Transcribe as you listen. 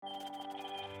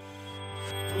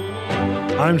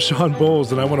I'm Shawn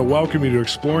Bolz, and I want to welcome you to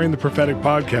Exploring the Prophetic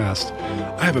podcast.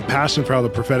 I have a passion for how the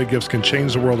prophetic gifts can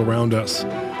change the world around us.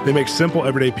 They make simple,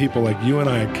 everyday people like you and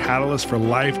I a catalyst for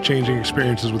life-changing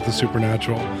experiences with the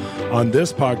supernatural. On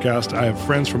this podcast, I have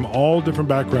friends from all different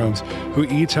backgrounds who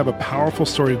each have a powerful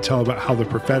story to tell about how the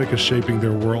prophetic is shaping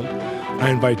their world.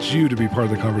 I invite you to be part of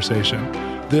the conversation.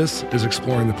 This is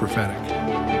Exploring the Prophetic.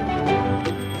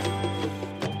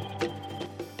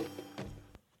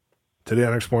 Today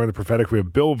on Exploring the Prophetic, we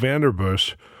have Bill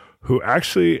Vanderbush, who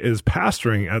actually is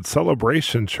pastoring at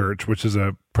Celebration Church, which is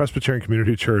a Presbyterian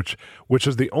community church, which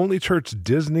is the only church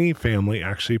Disney family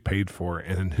actually paid for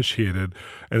and initiated.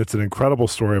 And it's an incredible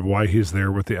story of why he's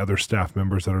there with the other staff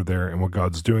members that are there and what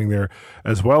God's doing there,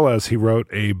 as well as he wrote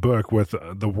a book with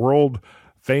the world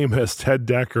famous Ted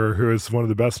Dekker, who is one of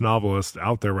the best novelists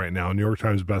out there right now, New York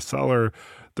Times bestseller,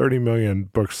 30 million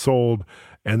books sold.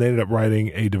 And they ended up writing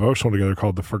a devotional together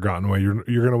called The Forgotten Way. You're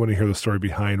going to want to hear the story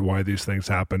behind why these things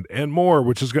happened and more,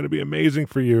 which is going to be amazing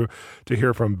for you to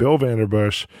hear from Bill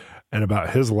Vanderbush and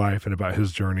about his life and about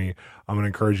his journey. I'm going to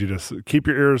encourage you to keep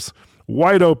your ears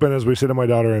wide open, as we say to my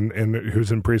daughter and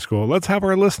who's in preschool. Let's have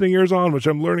our listening ears on, which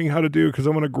I'm learning how to do because I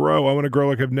want to grow. I want to grow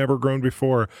like I've never grown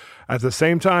before. At the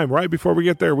same time, right before we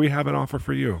get there, we have an offer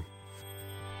for you.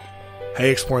 Hey,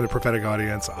 Exploring the Prophetic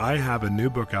audience, I have a new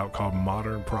book out called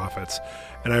Modern Prophets,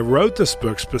 and I wrote this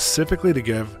book specifically to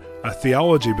give a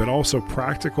theology, but also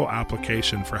practical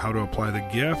application for how to apply the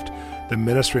gift, the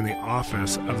ministry, and the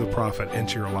office of the prophet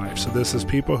into your life. So this is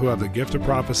people who have the gift of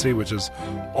prophecy, which is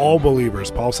all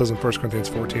believers. Paul says in 1 Corinthians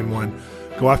 14:1,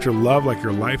 go after love like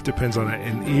your life depends on it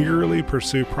and eagerly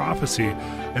pursue prophecy,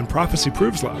 and prophecy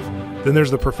proves love. Then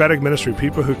there's the prophetic ministry,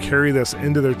 people who carry this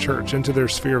into their church, into their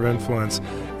sphere of influence,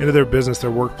 into their business,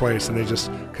 their workplace, and they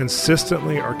just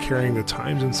consistently are carrying the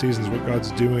times and seasons, what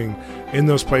God's doing in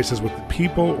those places with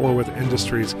people or with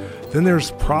industries. Then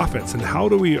there's prophets, and how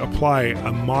do we apply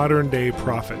a modern day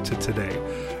prophet to today?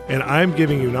 And I'm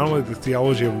giving you not only the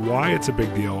theology of why it's a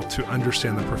big deal to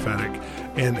understand the prophetic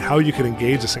and how you can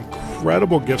engage this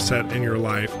incredible gift set in your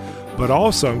life, but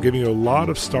also I'm giving you a lot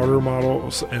of starter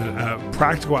models and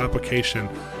practical application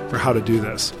for how to do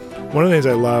this. One of the things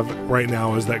I love right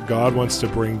now is that God wants to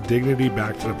bring dignity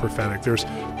back to the prophetic. There's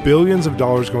billions of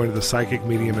dollars going to the psychic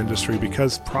medium industry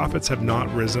because prophets have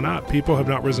not risen up. People have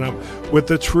not risen up with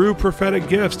the true prophetic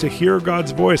gifts to hear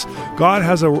God's voice. God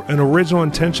has an original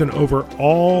intention over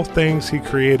all things he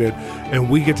created, and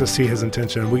we get to see his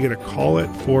intention. We get to call it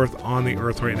forth on the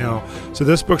earth right now. So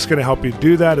this book's going to help you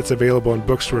do that. It's available in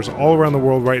bookstores all around the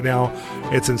world right now.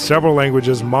 It's in several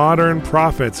languages. Modern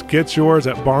Prophets. Get yours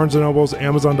at Barnes & Noble's,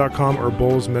 Amazon.com, or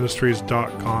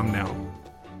BolzMinistries.com now.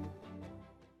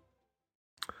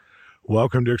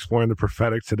 Welcome to Exploring the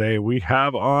Prophetic. Today we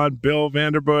have on Bill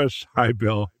Vanderbush. Hi,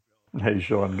 Bill. Hey,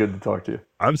 Shawn. Good to talk to you.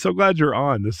 I'm so glad you're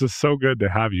on. This is so good to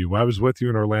have you. I was with you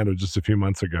in Orlando just a few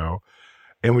months ago,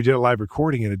 and we did a live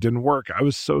recording, and it didn't work. I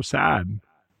was so sad.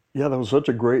 Yeah, that was such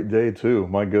a great day, too.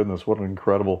 My goodness, what an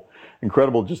incredible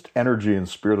just energy and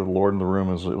spirit of the Lord in the room.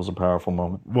 It was a powerful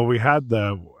moment. Well, we had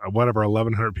one of our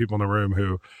 1,100 people in the room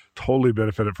who totally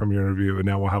benefited from your interview, and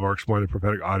now we'll have our Exploring the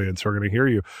Prophetic audience who are going to hear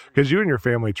you. Because you and your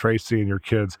family, Traci and your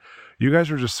kids, you guys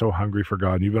are just so hungry for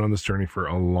God. You've been on this journey for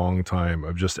a long time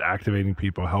of just activating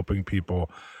people, helping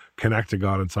people connect to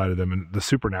God inside of them, and the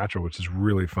supernatural, which is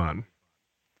really fun.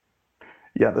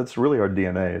 Yeah, that's really our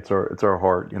DNA. It's our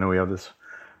heart. You know, we have this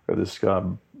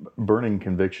burning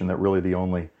conviction that really the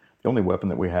only weapon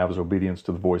that we have is obedience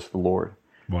to the voice of the Lord.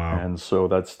 Wow. And so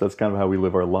that's kind of how we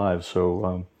live our lives.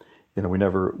 So you know,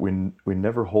 we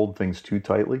never hold things too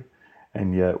tightly,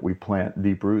 and yet we plant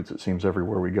deep roots, it seems,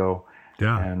 everywhere we go.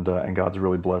 Yeah. And God's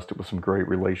really blessed it with some great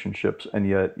relationships, and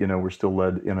yet, you know, we're still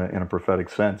led in a prophetic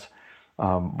sense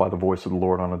by the voice of the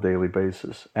Lord on a daily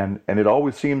basis. And it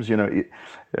always seems, you know,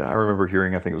 I remember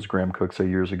hearing, I think it was Graham Cook say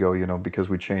years ago, you know, because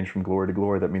we change from glory to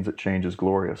glory, that means that change is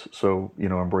glorious. So, you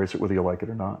know, embrace it whether you like it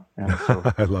or not. And so,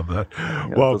 I love that.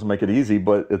 You know, well, it doesn't make it easy,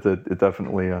 but it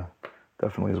definitely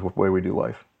is the way we do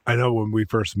life. I know when we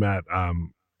first met,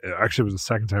 actually it was the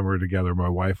second time we were together. My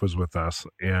wife was with us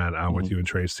and with you and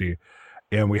Traci,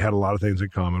 and we had a lot of things in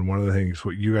common. One of the things,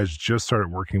 you guys just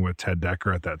started working with Ted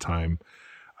Dekker at that time.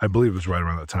 I believe it was right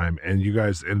around that time. And you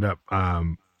guys end up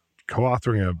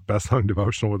co-authoring a best-selling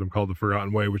devotional with him called The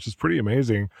Forgotten Way, which is pretty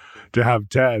amazing to have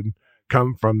Ted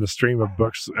come from the stream of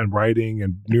books and writing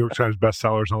and New York Times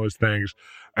bestsellers and all those things,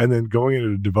 and then going into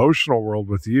the devotional world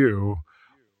with you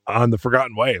on The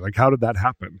Forgotten Way. Like, how did that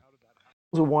happen?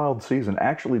 It was a wild season.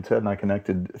 Actually, Ted and I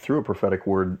connected through a prophetic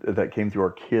word that came through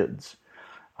our kids.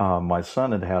 my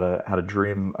son had a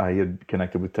dream. He had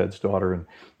connected with Ted's daughter, and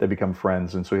they become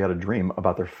friends. And so he had a dream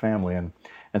about their family, and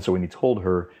so when he told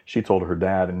her, she told her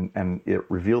dad, and it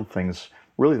revealed things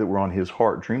really that were on his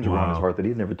heart, dreams that were on his heart that he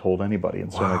had never told anybody.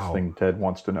 And so next thing, Ted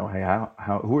wants to know, hey,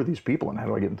 who are these people, and how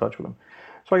do I get in touch with them?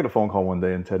 So I get a phone call one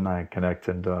day, and Ted and I connect,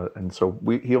 and so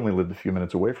he only lived a few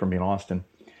minutes away from me in Austin.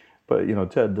 But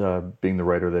Ted, being the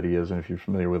writer that he is, and if you're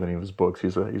familiar with any of his books,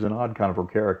 he's an odd kind of a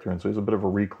character, and so he's a bit of a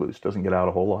recluse, doesn't get out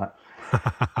a whole lot.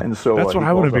 And so that's what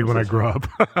I want to be when I grow up.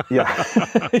 Yeah,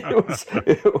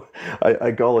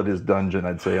 I call it his dungeon.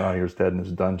 I'd say, oh, here's Ted in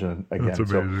his dungeon again. That's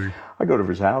amazing. So I go to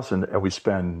his house, and we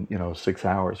spend 6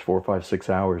 hours, 4, 5, 6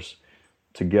 hours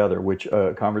together. Which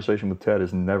a conversation with Ted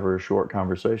is never a short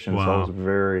conversation. It's always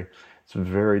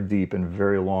very deep and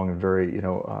very long and very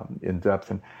in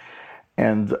depth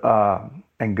and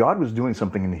God was doing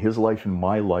something in his life and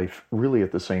my life really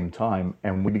at the same time,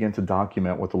 and we began to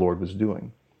document what the Lord was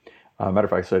doing. Matter of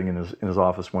fact, sitting in his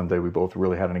office one day, we both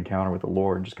really had an encounter with the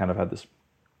Lord and just kind of had this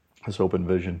open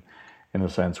vision, in a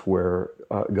sense, where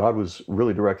God was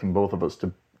really directing both of us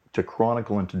to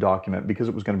chronicle and to document, because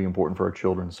it was going to be important for our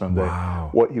children someday,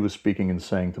 what he was speaking and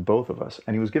saying to both of us.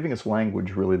 And he was giving us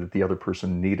language really that the other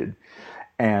person needed.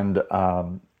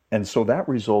 And so that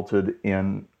resulted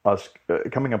in us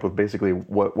coming up with basically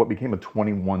what became a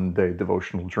 21-day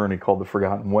devotional journey called The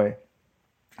Forgotten Way.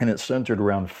 And it's centered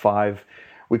around 5,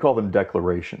 we call them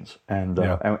declarations. And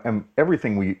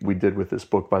everything we did with this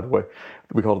book, by the way,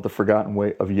 we called it The Forgotten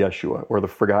Way of Yeshua, or The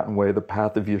Forgotten Way, the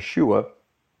path of Yeshua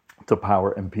to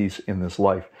power and peace in this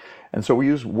life. And so we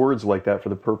use words like that for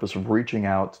the purpose of reaching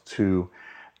out to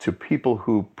people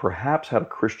who perhaps had a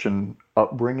Christian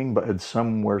upbringing, but had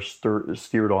somewhere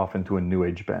steered off into a New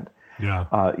Age bent. Yeah.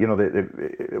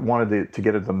 They wanted to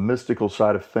get at the mystical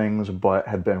side of things, but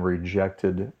had been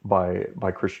rejected by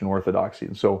Christian orthodoxy.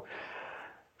 And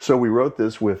so we wrote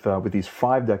this with these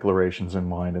 5 declarations in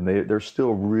mind, and they're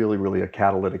still really, really a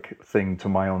catalytic thing to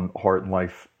my own heart and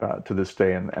life to this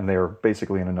day. And they are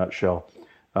basically, in a nutshell,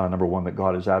 number 1, that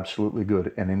God is absolutely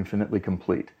good and infinitely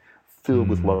complete, filled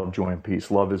with love, joy, and peace.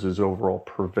 Love is his overall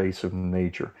pervasive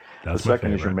nature. The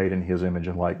second is you're made in his image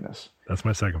and likeness. That's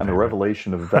my second. And the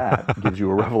revelation of that gives you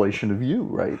a revelation of you,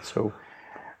 right? So,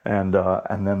 and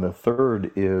then the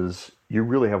third is you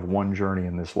really have one journey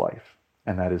in this life,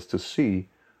 and that is to see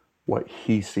what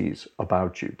he sees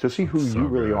about you, to see who you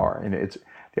really are. And it's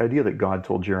the idea that God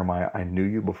told Jeremiah, I knew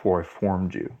you before I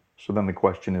formed you. So then the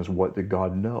question is, what did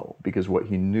God know? Because what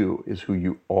he knew is who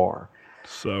you are.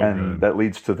 And that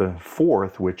leads to the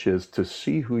fourth, which is to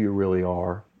see who you really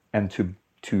are, and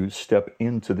to step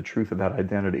into the truth of that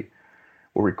identity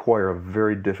will require a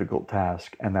very difficult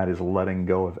task, and that is letting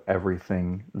go of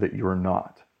everything that you're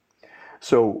not.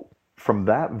 So from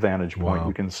that vantage point,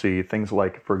 you can see things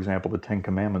like, for example, the 10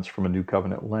 Commandments from a New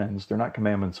Covenant lens. They're not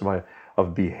commandments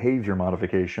of behavior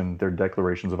modification, they're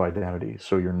declarations of identity.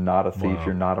 So you're not a thief,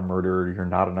 you're not a murderer, you're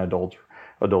not an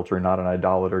adulterer, not an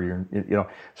idolater,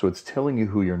 so it's telling you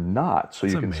who you're not, so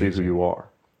you can see who you are,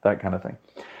 that kind of thing.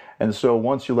 And so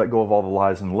once you let go of all the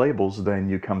lies and labels, then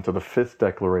you come to the 5th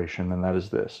declaration, and that is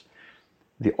this: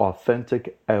 the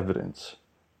authentic evidence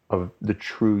of the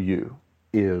true you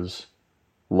is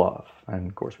love. And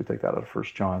of course we take that out of 1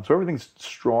 John. So everything's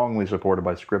strongly supported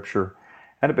by Scripture,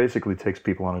 and it basically takes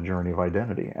people on a journey of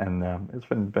identity. And it's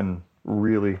been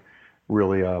really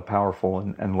powerful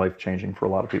and life-changing for a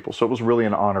lot of people. So it was really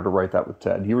an honor to write that with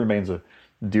Ted. He remains a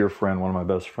dear friend, one of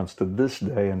my best friends to this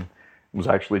day, and was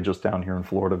actually just down here in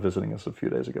Florida visiting us a few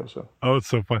days ago. So it's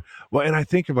so fun. Well, and I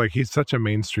think of he's such a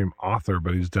mainstream author,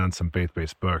 but he's done some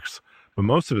faith-based books. But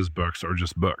most of his books are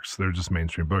just books. They're just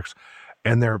mainstream books.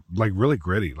 And they're really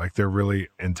gritty, they're really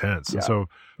intense. And so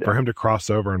for him to cross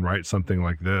over and write something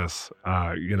like this,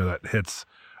 that hits,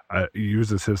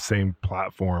 uses his same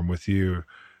platform with you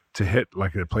to hit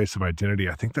a place of identity,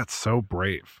 I think that's so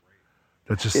brave.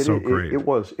 That's just so great. It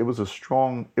was a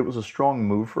strong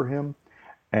move for him,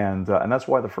 and that's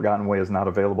why The Forgotten Way is not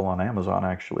available on Amazon.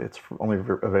 Actually, it's only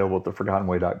available at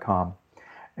theforgottenway.com,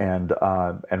 and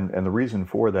the reason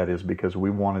for that is because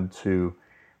we wanted to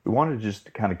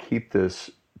just kind of keep this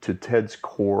to Ted's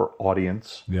core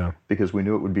audience, because we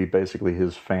knew it would be basically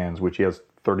his fans, which he has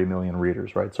 30 million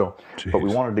readers, right? So, but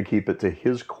we wanted to keep it to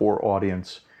his core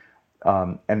audience.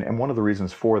 And one of the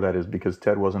reasons for that is because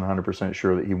Ted wasn't 100%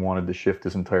 sure that he wanted to shift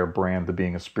his entire brand to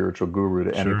being a spiritual guru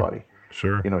to anybody.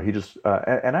 Sure. He just,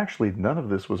 and actually none of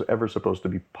this was ever supposed to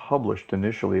be published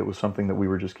initially. It was something that we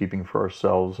were just keeping for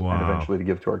ourselves and eventually to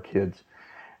give to our kids.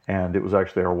 And it was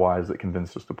actually our wives that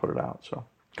convinced us to put it out. So.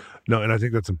 No, and I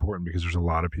think that's important because there's a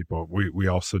lot of people. We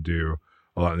also do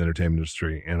a lot in the entertainment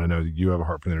industry, and I know you have a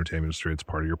heart for the entertainment industry. It's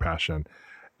part of your passion.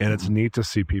 And it's neat to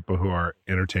see people who are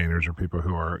entertainers or people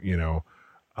who are,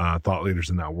 thought leaders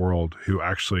in that world who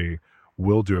actually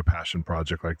will do a passion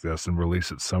project like this and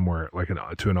release it somewhere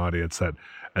to an audience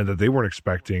and that they weren't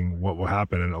expecting what will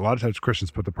happen. And a lot of times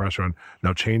Christians put the pressure on,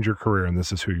 now change your career and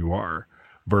this is who you are,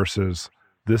 versus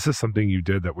this is something you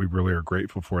did that we really are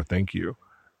grateful for. Thank you.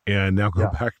 And now go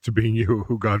back to being you,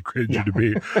 who God created you to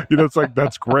be. It's like,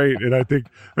 that's great. And I think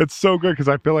it's so good because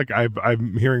I feel like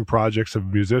I'm hearing projects of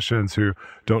musicians who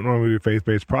don't normally do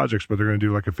faith-based projects, but they're going to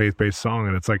do like a faith-based song.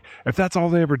 And it's like, if that's all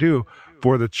they ever do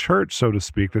for the church, so to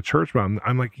speak, the church mountain,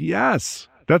 I'm like, yes,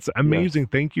 that's amazing. Yes.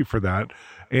 Thank you for that.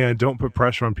 And don't put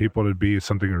pressure on people to be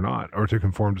something or not, or to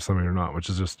conform to something or not, which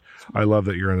is just, I love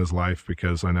that you're in his life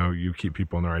because I know you keep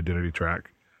people on their identity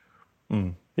track.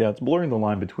 Yeah, it's blurring the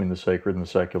line between the sacred and the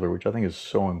secular, which I think is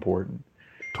so important.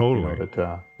 Totally.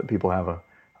 That people have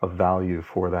a value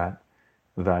for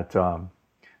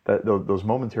those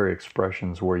momentary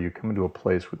expressions where you come into a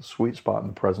place with a sweet spot in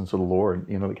the presence of the Lord,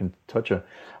 that can touch a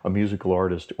musical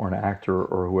artist or an actor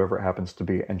or whoever it happens to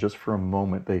be, and just for a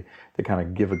moment they kind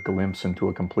of give a glimpse into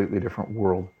a completely different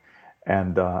world.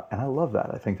 And I love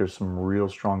that. I think there's some real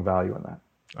strong value in that.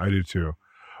 I do too.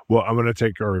 Well, I'm going to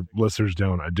take our listeners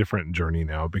down a different journey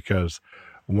now, because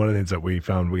one of the things that we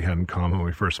found we had in common when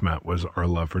we first met was our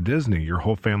love for Disney. Your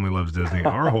whole family loves Disney.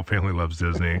 Our whole family loves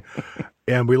Disney.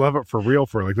 And we love it for real.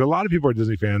 A lot of people are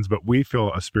Disney fans, but we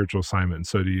feel a spiritual assignment, and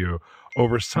so do you,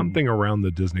 over something around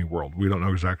the Disney world. We don't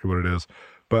know exactly what it is,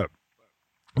 but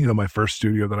my first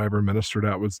studio that I ever ministered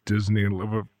at was Disney,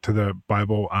 to the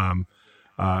Bible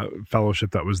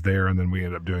fellowship that was there. And then we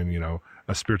ended up doing,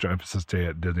 a spiritual emphasis day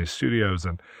at Disney Studios,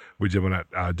 and we did one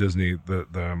at Disney,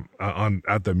 at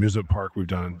the amusement park. We've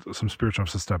done some spiritual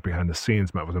emphasis stuff behind the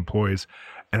scenes, met with employees.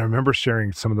 And I remember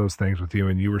sharing some of those things with you,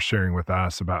 and you were sharing with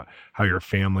us about how your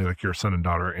family, like your son and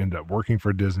daughter, end up working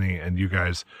for Disney, and you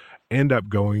guys end up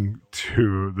going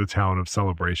to the town of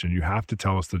Celebration. You have to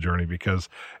tell us the journey, because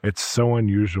it's so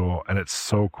unusual and it's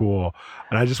so cool.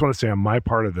 And I just want to say, on my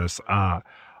part of this,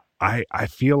 I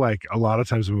feel like a lot of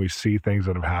times when we see things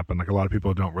that have happened, like a lot of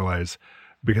people don't realize,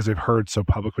 because they've heard so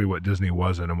publicly what Disney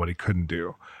wasn't and what he couldn't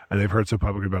do. And they've heard so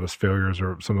publicly about his failures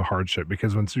or some of the hardship,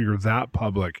 because when you're that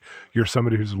public, you're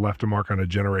somebody who's left a mark on a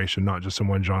generation, not just in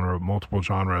one genre, but multiple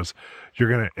genres.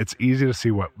 It's easy to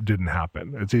see what didn't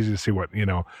happen. It's easy to see what,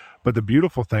 but the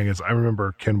beautiful thing is, I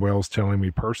remember Ken Wales telling me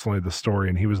personally the story,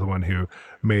 and he was the one who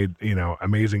made,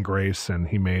 Amazing Grace, and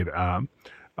he made,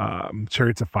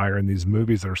 Chariots of Fire, and these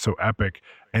movies that are so epic.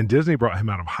 And Disney brought him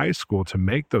out of high school to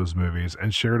make those movies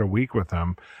and shared a week with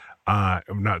them.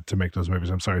 Not to make those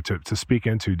movies, I'm sorry, to speak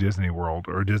into Disney World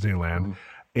or Disneyland,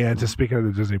 and to speak into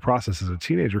the Disney process as a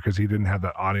teenager, because he didn't have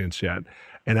that audience yet.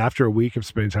 And after a week of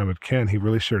spending time with Ken, he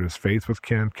really shared his faith with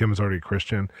Ken. Ken was already a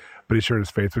Christian, but he shared his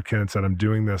faith with Ken and said, I'm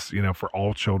doing this, for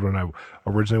all children. I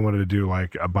originally wanted to do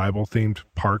like a Bible themed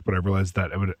park, but I realized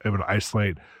that it would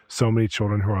isolate so many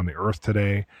children who are on the earth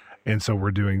today. And so we're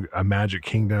doing a Magic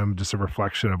Kingdom, just a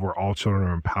reflection of where all children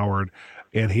are empowered.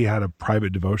 And he had a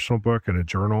private devotional book and a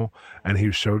journal, and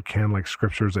he showed Ken like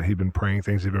scriptures that he'd been praying,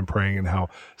 things he'd been praying, and how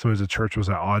sometimes the church was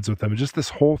at odds with them. And just this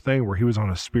whole thing where he was on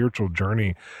a spiritual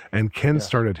journey. And Ken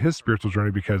started his spiritual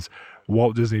journey because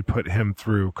Walt Disney put him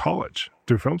through college,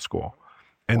 through film school,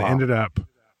 and ended up,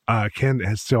 Ken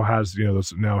still has,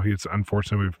 those, now he's,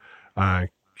 unfortunately,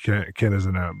 Ken is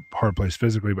in a hard place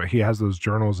physically, but he has those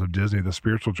journals of Disney, the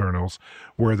spiritual journals,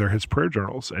 where they're his prayer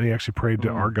journals. And he actually prayed to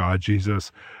our God,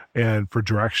 Jesus, and for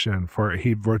direction.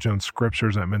 He wrote down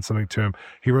scriptures that meant something to him.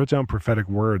 He wrote down prophetic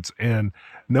words. And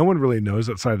no one really knows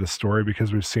that side of the story,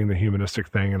 because we've seen the humanistic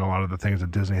thing and a lot of the things that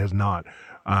Disney has not,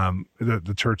 that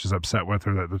the church is upset with,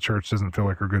 or that the church doesn't feel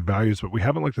like are good values. But we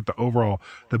haven't looked at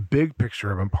the big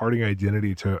picture of imparting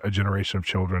identity to a generation of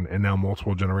children, and now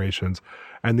multiple generations,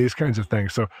 and these kinds of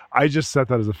things. So I just set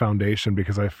that as a foundation,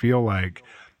 because I feel like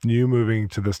you moving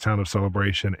to this town of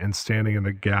Celebration and standing in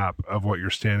the gap of what you're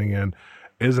standing in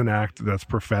is an act that's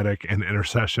prophetic and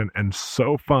intercession and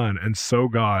so fun and so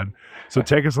God. So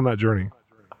take us on that journey.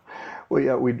 Well,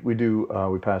 yeah, we do.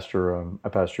 We pastor. I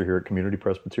pastor here at Community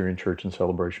Presbyterian Church in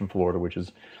Celebration, Florida, which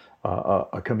is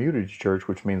a community church,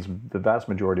 which means the vast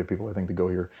majority of people, I think, that go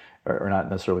here are not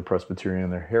necessarily Presbyterian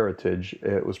in their heritage.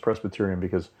 It was Presbyterian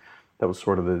because that was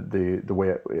sort of the way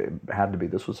it had to be.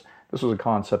 This was a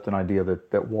concept, an idea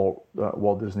that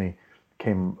Walt Disney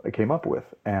came up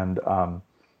with, and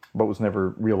but was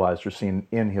never realized or seen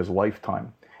in his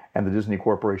lifetime. And the Disney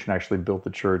Corporation actually built the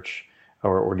church,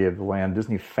 or gave the land.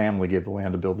 Disney family gave the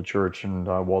land to build the church, and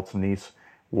Walt's niece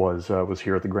was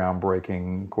here at the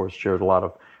groundbreaking. Of course, shared a lot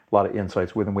of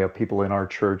insights with him. We have people in our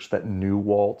church that knew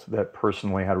Walt, that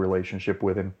personally had a relationship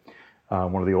with him.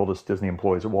 One of the oldest Disney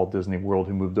employees at Walt Disney World,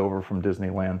 who moved over from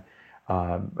Disneyland,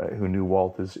 who knew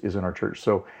Walt, is in our church.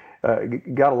 So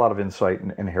got a lot of insight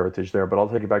and heritage there. But I'll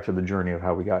take you back to the journey of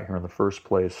how we got here in the first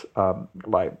place.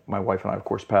 My wife and I, of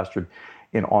course, pastored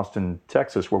in Austin,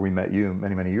 Texas, where we met you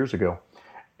many, many years ago.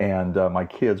 And my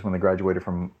kids, when they graduated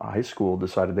from high school,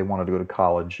 decided they wanted to go to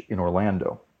college in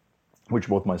Orlando, which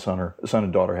both my son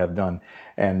and daughter have done.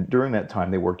 And during that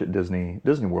time, they worked at Disney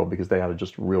World because they had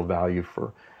just real value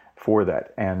for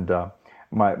that. And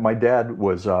my dad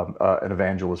was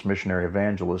an missionary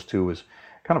evangelist, who was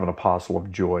kind of an apostle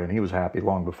of joy, and he was happy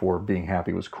long before being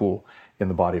happy was cool in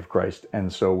the body of Christ.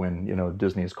 And so when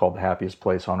Disney is called the happiest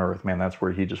place on earth, man, that's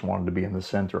where he just wanted to be in the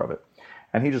center of it.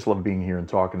 And he just loved being here and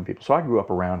talking to people. So I grew up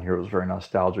around here. It was very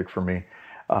nostalgic for me.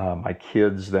 My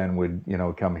kids then would,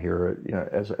 come here,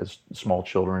 as small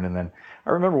children. And then I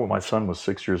remember when my son was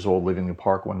 6 years old, leaving the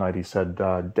park one night, he said,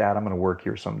 "Dad, I'm going to work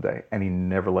here someday." And he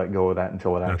never let go of that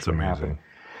until it actually happened.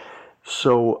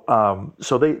 So,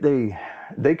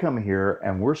 they come here,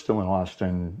 and we're still in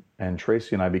Austin. And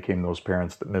Traci and I became those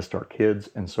parents that missed our kids.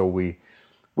 And so we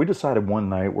decided one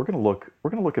night we're going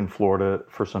to look in Florida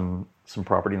for some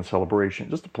property in Celebration,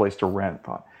 just a place to rent.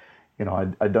 Thought,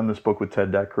 I'd done this book with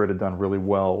Ted Dekker. It had done really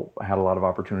well. I had a lot of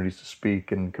opportunities to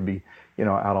speak and could be,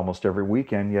 out almost every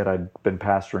weekend. Yet I'd been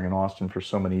pastoring in Austin for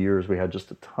so many years. We had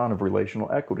just a ton of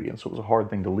relational equity. And so it was a hard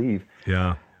thing to leave.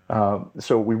 Yeah.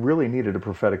 So we really needed a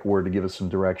prophetic word to give us some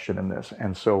direction in this.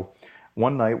 And so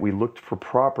one night we looked for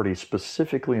property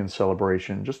specifically in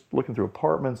Celebration, just looking through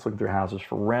apartments, looking through houses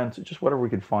for rent, just whatever we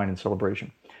could find in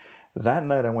Celebration. That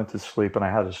night I went to sleep, and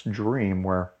I had this dream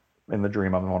where, in the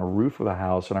dream, I'm on a roof of a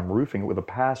house, and I'm roofing it with a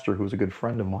pastor who was a good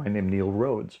friend of mine named Neil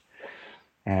Rhodes.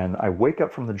 And I wake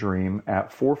up from the dream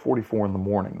at 4:44 in the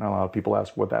morning. Now, a lot of people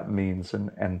ask what that means,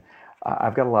 and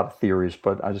I've got a lot of theories,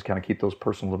 but I just kind of keep those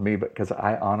personal to me, because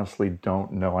I honestly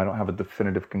don't know. I don't have a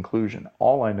definitive conclusion.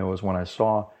 All I know is when I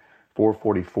saw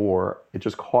 4:44, it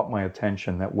just caught my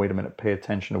attention that, wait a minute, pay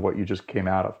attention to what you just came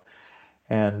out of.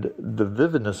 And the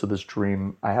vividness of this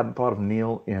dream, I hadn't thought of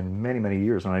Neil in many, many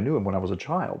years, and I knew him when I was a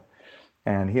child.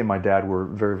 And he and my dad were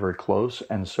very, very close.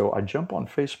 And so I jump on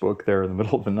Facebook there in the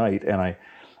middle of the night, and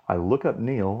I look up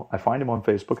Neil. I find him on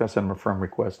Facebook. I send him a friend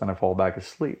request, and I fall back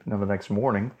asleep. And then the next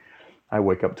morning, I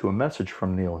wake up to a message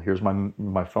from Neil. "Here's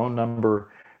my phone number.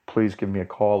 Please give me a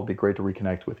call. It'd be great to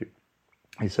reconnect with you."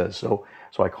 He says, so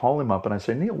I call him up and I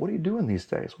say, "Neil, what are you doing these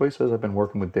days?" Well, he says, "I've been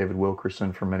working with David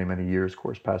Wilkerson for many, many years." Of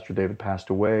course, Pastor David passed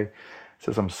away. He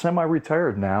says, "I'm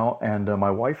semi-retired now, and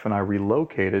my wife and I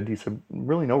relocated." He said,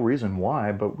 "Really no reason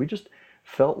why, but we just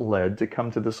felt led to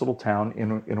come to this little town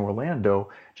in Orlando,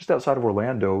 just outside of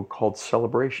Orlando, called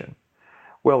Celebration."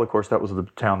 Well, of course, that was the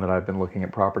town that I've been looking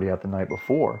at property at the night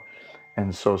before.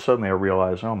 And so suddenly I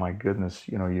realized, oh my goodness,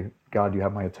 God, you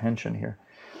have my attention here.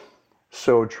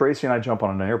 So Traci and I jump on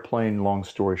an airplane. Long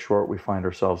story short, we find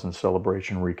ourselves in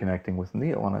Celebration, reconnecting with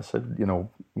Neil. And I said,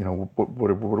 what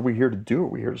are we here to do? Are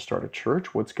we here to start a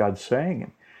church? What's God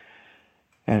saying?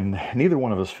 And neither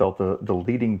one of us felt the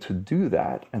leading to do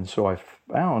that. And so I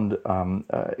found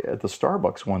at the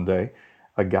Starbucks one day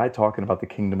a guy talking about the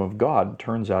kingdom of God.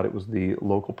 Turns out it was the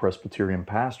local Presbyterian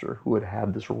pastor who had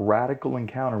had this radical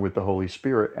encounter with the Holy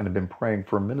Spirit and had been praying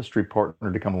for a ministry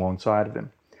partner to come alongside of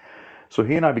him. So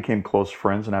he and I became close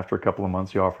friends, and after a couple of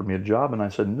months he offered me a job, and I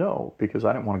said no, because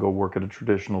I didn't want to go work at a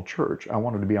traditional church. I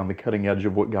wanted to be on the cutting edge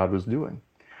of what God was doing.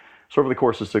 So over the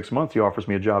course of 6 months, he offers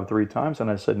me a job 3 times,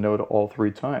 and I said no to all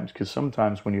 3 times, because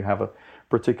sometimes when you have a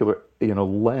particular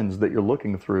lens that you're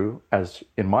looking through, as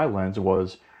in my lens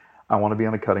was, I want to be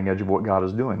on the cutting edge of what God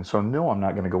is doing. So no, I'm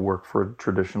not going to go work for a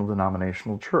traditional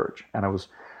denominational church. And I was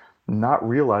not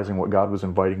realizing what God was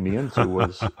inviting me into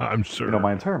was, I'm sure.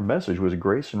 My entire message was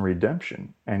grace and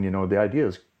redemption. And, the idea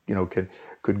is,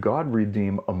 could God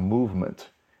redeem a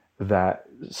movement that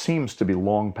seems to be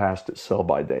long past its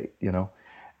sell-by date,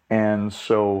 And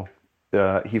so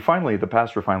the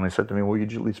pastor finally said to me, "Will you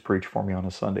at least preach for me on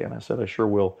a Sunday?" And I said, "I sure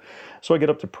will." So I get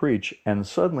up to preach, and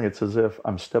suddenly it's as if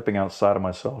I'm stepping outside of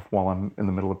myself while I'm in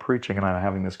the middle of preaching, and I'm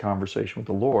having this conversation with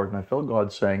the Lord. And I felt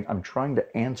God saying, "I'm trying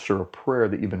to answer a prayer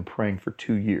that you've been praying for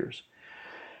 2 years."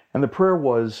 And the prayer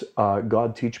was,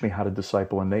 "God, teach me how to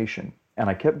disciple a nation." And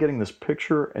I kept getting this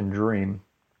picture and dream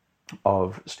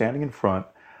of standing in front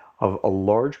of a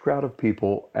large crowd of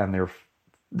people, and they're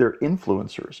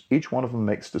influencers. Each one of them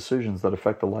makes decisions that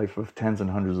affect the life of tens and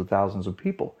hundreds of thousands of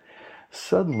people.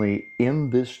 Suddenly, in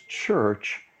this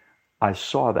church, I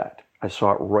saw that. I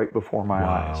saw it right before my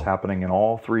eyes, happening in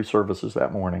all 3 services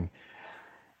that morning.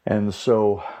 And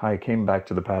so I came back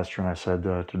to the pastor and I said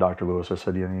to Dr. Lewis, I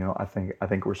said, I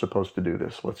think we're supposed to do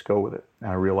this. Let's go with it.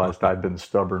 And I realized I'd been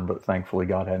stubborn, but thankfully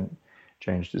God hadn't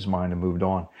changed his mind and moved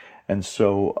on. And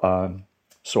so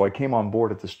I came on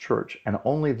board at this church, and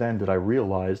only then did I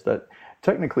realize that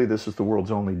technically this is the world's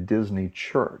only Disney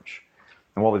church.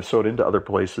 And while they've sowed into other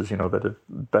places, that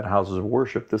have been houses of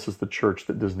worship, this is the church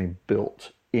that Disney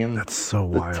built in That's so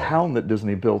the wild. town that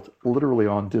Disney built, literally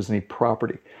on Disney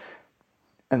property.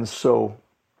 And so,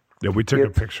 yeah, we took a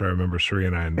picture. I remember Sheree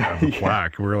and I of the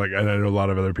plaque. We were like, and I know a lot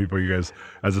of other people. You guys,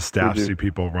 as a staff, see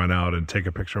people run out and take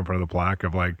a picture in front of the plaque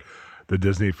of like the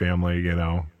Disney family.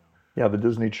 Yeah, the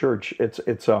Disney church. Here's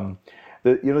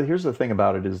the thing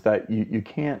about it is that you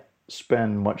can't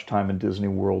spend much time in Disney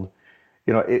World.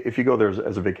 If you go there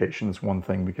as a vacation, it's one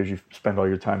thing because you spend all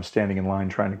your time standing in line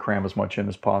trying to cram as much in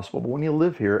as possible. But when you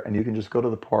live here and you can just go to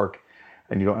the park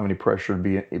and you don't have any pressure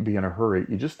to be in a hurry,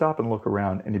 you just stop and look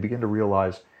around and you begin to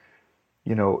realize,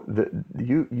 that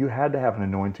you had to have an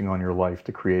anointing on your life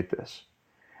to create this,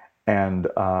 and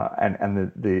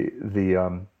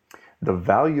the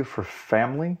value for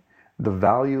family, the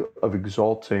value of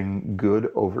exalting good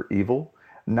over evil,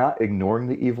 not ignoring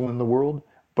the evil in the world,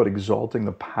 but exalting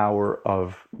the power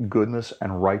of goodness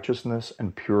and righteousness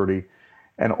and purity,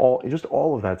 and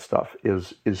all of that stuff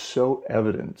is so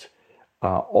evident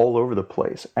all over the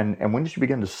place. And once you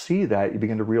begin to see that, you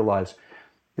begin to realize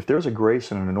if there's a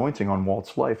grace and an anointing on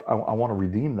Walt's life, I want to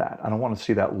redeem that. I don't want to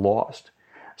see that lost.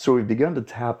 So we've begun to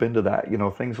tap into that.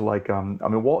 Things like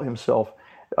Walt himself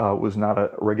was not a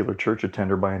regular church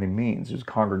attender by any means. He was a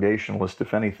congregationalist,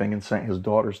 if anything, and sent his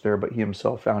daughters there. But he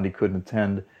himself found he couldn't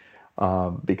attend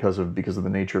because of the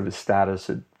nature of his status.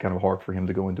 It's kind of hard for him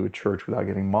to go into a church without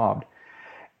getting mobbed.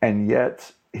 And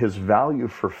yet his value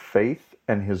for faith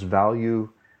and his value,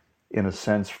 in a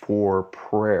sense, for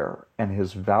prayer and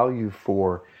his value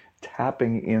for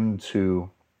tapping into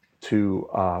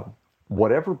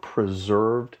whatever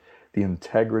preserved the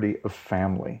integrity of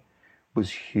family was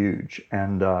huge.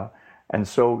 And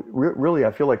so really,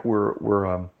 I feel like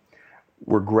we're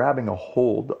grabbing a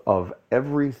hold of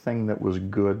everything that was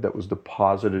good that was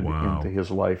deposited into his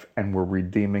life, and we're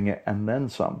redeeming it and then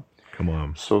some. Come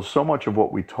on. So much of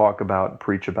what we talk about and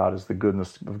preach about is the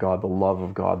goodness of God, the love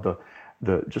of God, a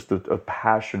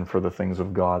passion for the things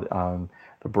of God,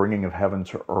 the bringing of heaven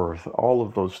to earth, all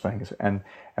of those things. And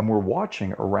we're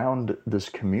watching around this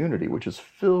community, which is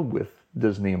filled with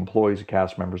Disney employees,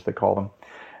 cast members, they call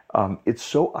them. It's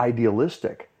so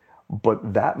idealistic,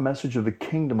 but that message of the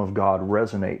kingdom of God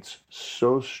resonates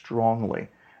so strongly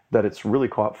that it's really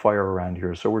caught fire around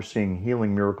here. So we're seeing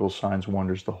healing, miracles, signs,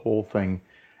 wonders, the whole thing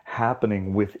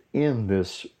happening within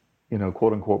this,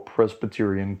 quote unquote,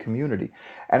 Presbyterian community.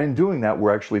 And in doing that,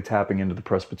 we're actually tapping into the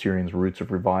Presbyterians' roots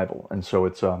of revival. And so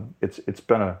it's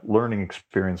been a learning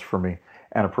experience for me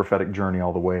and a prophetic journey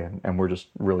all the way. And we're just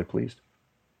really pleased.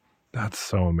 That's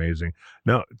so amazing.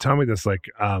 Now, tell me this,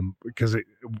 because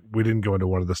we didn't go into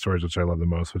one of the stories, which I love the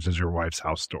most, which is your wife's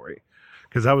house story.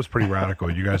 Because that was pretty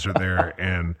radical. You guys are there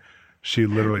and she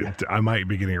literally, I might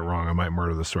be getting it wrong. I might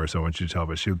murder the story, so I want you to tell,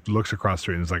 but she looks across the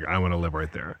street and is like, I want to live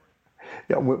right there.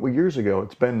 Yeah, years ago,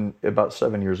 it's been about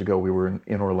 7 years ago, we were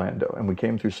in Orlando, and we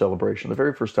came through Celebration, the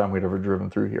very first time we'd ever driven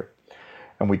through here.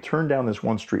 And we turned down this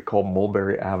one street called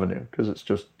Mulberry Avenue, because it's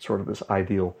just sort of this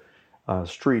ideal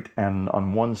street. And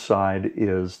on one side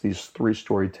is these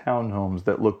 3-story townhomes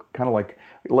that look kind of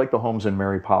like the homes in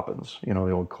Mary Poppins, the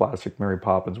old classic Mary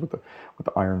Poppins with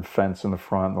the iron fence in the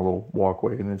front, and the little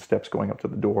walkway, and then steps going up to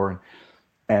the door.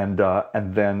 And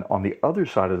then on the other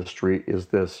side of the street is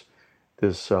this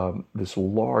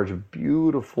large,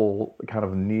 beautiful kind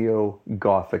of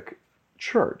neo-Gothic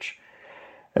church.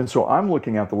 And so I'm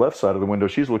looking out the left side of the window,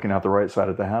 she's looking out the right side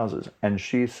of the houses, and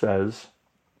she says,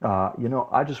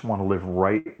 I just want to live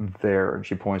right there. And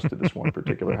she points to this one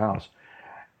particular house.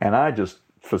 And I just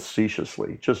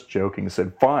facetiously, just joking,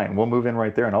 said, fine, we'll move in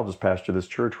right there and I'll just pastor this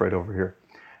church right over here.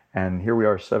 And here we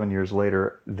are 7 years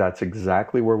later. That's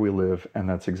exactly where we live, and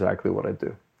that's exactly what I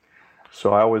do.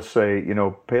 So I always say,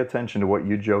 pay attention to what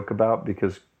you joke about,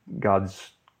 because God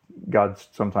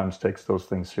sometimes takes those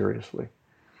things seriously.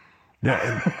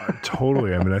 Yeah, and,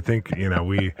 totally. I mean, I think,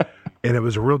 and it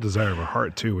was a real desire of our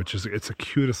heart too, which is, it's the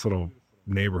cutest little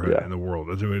neighborhood in the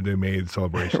world. They made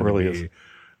Celebration really to be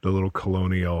the little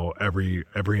colonial, every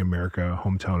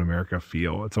hometown America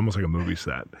feel. It's almost like a movie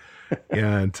set.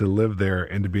 And to live there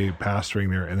and to be pastoring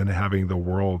there and then having the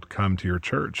world come to your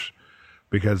church,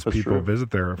 because people visit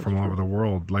there from all over the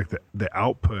world, like the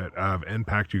output of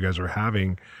impact you guys are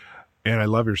having And I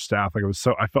love your staff. Like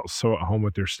I felt so at home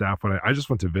with your staff when I just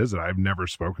went to visit. I've never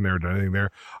spoken there or done anything there.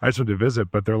 I just went to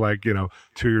visit, but they're like, two of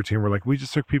your team were like, we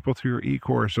just took people through your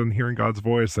e-course and hearing God's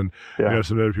voice. And,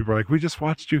 some other people are like, we just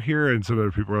watched you here. And some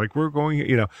other people are like, we're going,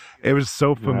 it was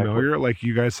so familiar. Exactly. Like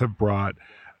you guys have brought,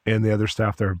 and the other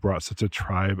staff there have brought such a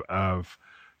tribe of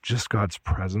just God's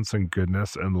presence and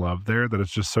goodness and love there that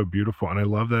it's just so beautiful. And I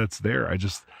love that it's there.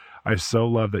 I so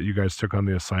love that you guys took on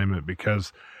the assignment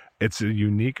because it's a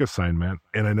unique assignment.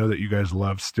 And I know that you guys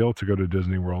love still to go to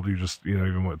Disney World. You just,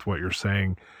 even with what you're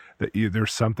saying, that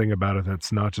there's something about it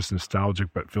that's not just nostalgic,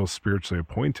 but feels spiritually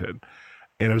appointed.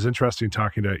 And it was interesting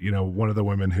talking to, one of the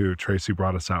women who Traci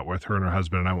brought us out with, her and her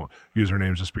husband, and I won't use their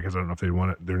names just because I don't know if they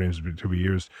want their names to be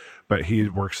used, but he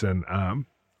works in,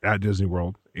 at Disney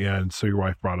World. And so your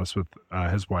wife brought us with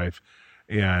his wife,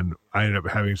 and I ended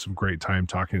up having some great time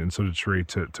talking, and so did Sheree,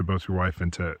 to both your wife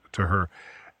and to her.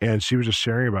 And she was just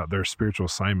sharing about their spiritual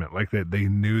assignment, like that they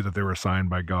knew that they were assigned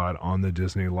by God on the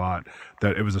Disney lot,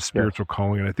 that it was a spiritual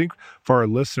calling. And I think for our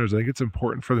listeners, I think it's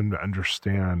important for them to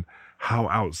understand how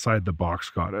outside the box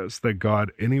God is, that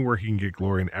God, anywhere he can get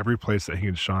glory and every place that he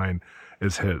can shine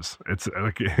is his. It's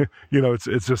like,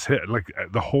 it's just his, like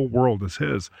the whole world is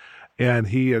his. And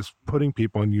he is putting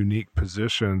people in unique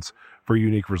positions for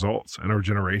unique results in our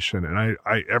generation. And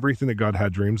I everything that God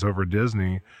had dreams over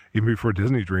Disney, even before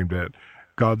Disney dreamed it,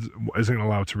 God isn't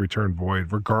allowed to return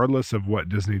void, regardless of what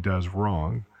Disney does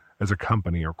wrong as a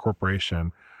company or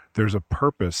corporation. There's a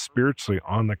purpose spiritually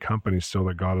on the company still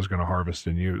that God is going to harvest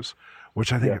and use,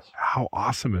 which I think, how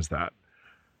awesome is that?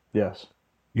 Yes.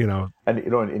 And,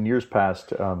 in years past,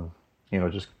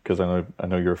 just because I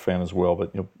know you're a fan as well,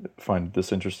 but find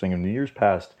this interesting. In the years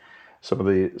past, some of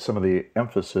the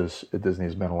emphasis at Disney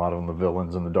has been a lot on the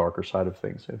villains and the darker side of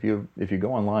things. If you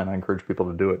go online, I encourage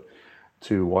people to do it,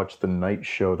 to watch the night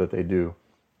show that they do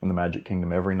in the Magic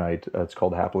Kingdom every night. It's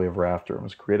called Happily Ever After. It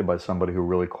was created by somebody who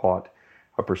really caught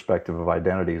a perspective of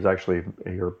identity. He's actually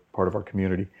here, part of our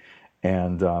community,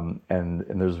 and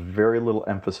there's very little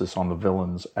emphasis on the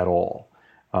villains at all.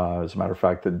 As a matter of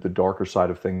fact, the darker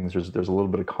side of things, there's a little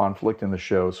bit of conflict in the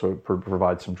show, so it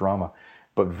provides some drama,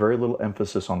 but very little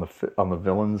emphasis on the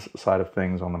villains side of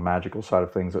things, on the magical side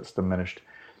of things. That's diminished.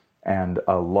 And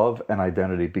love and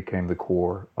identity became the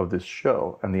core of this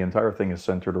show. And the entire thing is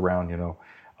centered around,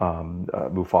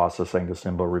 Mufasa saying to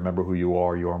Simba, remember who you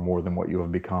are more than what you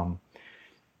have become.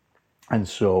 And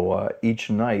so each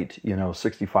night,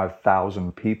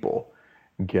 65,000 people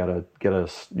get a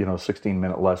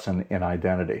 16-minute lesson in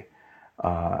identity,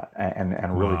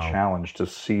 and really challenged to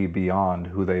see beyond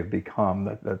who they've become,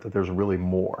 that there's really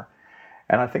more.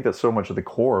 And I think that's so much of the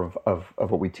core of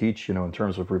what we teach, in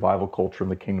terms of revival culture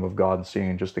and the kingdom of God, and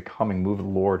seeing just the coming move of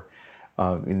the Lord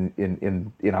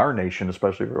in our nation,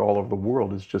 especially all over the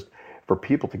world, is just for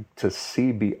people to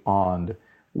see beyond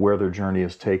where their journey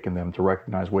has taken them, to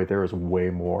recognize, wait, there is way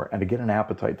more, and to get an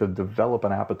appetite, to develop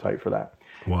an appetite for that.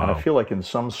 Wow. And I feel like in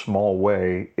some small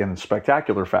way, in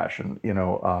spectacular fashion,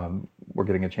 we're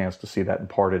getting a chance to see that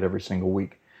imparted every single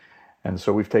week. And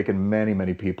so we've taken many,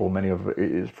 many people, many of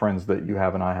his friends that you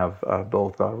have and I have,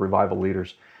 both revival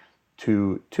leaders,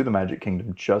 to the Magic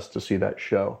Kingdom just to see that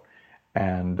show.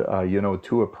 And,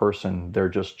 to a person, they're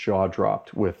just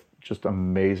jaw-dropped with just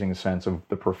amazing sense of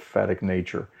the prophetic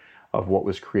nature of what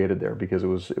was created there, because it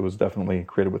was definitely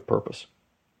created with purpose.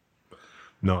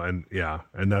 No, and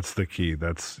that's the key.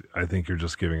 I think you're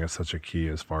just giving us such a key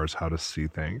as far as how to see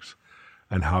things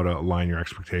and how to align your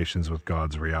expectations with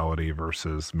God's reality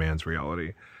versus man's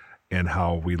reality, and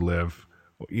how we live.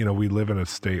 We live in a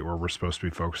state where we're supposed to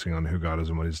be focusing on who God is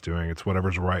and what he's doing. It's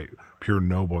whatever's right, pure,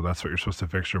 noble. That's what you're supposed to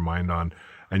fix your mind on.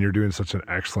 And you're doing such an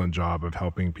excellent job of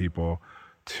helping people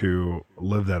to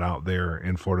live that out there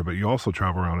in Florida. But you also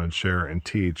travel around and share and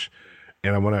teach.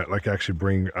 And I want to actually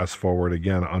bring us forward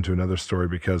again onto another story,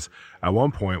 because at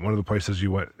one point, one of the places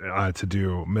you went to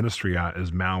do ministry at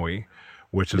is Maui,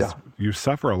 which is, you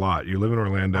suffer a lot. You live in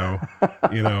Orlando,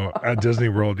 at Disney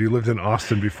World. You lived in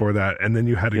Austin before that, and then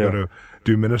you had to go to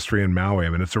do ministry in Maui. I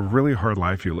mean, it's a really hard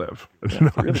life you live.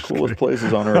 We're the coolest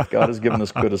places on earth. God has given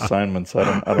us good assignments.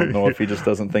 I don't know if he just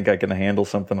doesn't think I can handle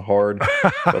something hard,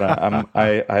 but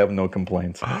I have no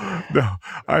complaints. No,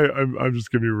 I'm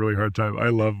just giving you a really hard time. I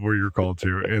love where you're called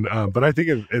to, and but I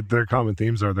think their common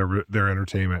themes are their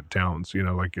entertainment towns.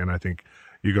 And I think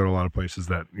you go to a lot of places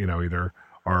that either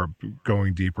are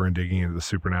going deeper and digging into the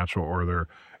supernatural, or they're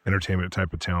entertainment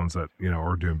type of towns that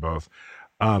are doing both.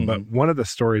 But one of the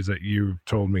stories that you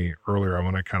told me earlier, I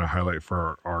want to kind of highlight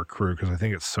for our crew, because I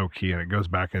think it's so key, and it goes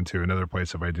back into another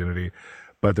place of identity.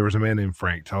 But there was a man named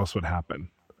Frank. Tell us what happened.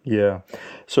 Yeah.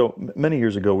 So many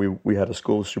years ago, we had a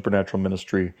school of supernatural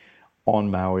ministry on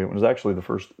Maui. It was actually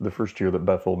the first year that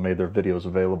Bethel made their videos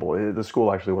available. The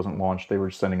school actually wasn't launched. They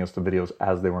were sending us the videos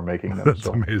as they were making them. That's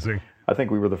amazing. I think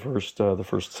we were the first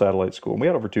satellite school. And we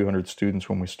had over 200 students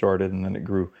when we started, and then it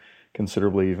grew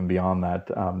considerably even beyond that.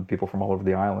 People from all over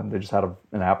the island, they just had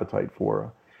an appetite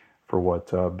for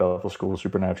what Bethel School of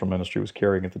Supernatural Ministry was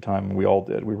carrying at the time, and we all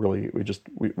did. We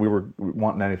were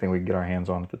wanting anything we could get our hands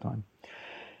on at the time.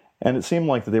 And it seemed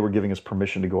like that they were giving us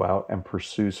permission to go out and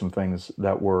pursue some things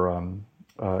that were,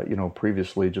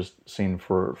 previously just seen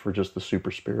for just the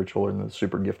super spiritual and the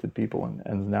super gifted people.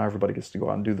 And now everybody gets to go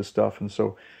out and do the stuff. And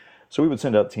so we would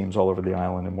send out teams all over the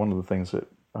island. And one of the things that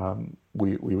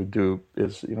we would do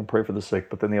is, pray for the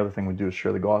sick. But then the other thing we do is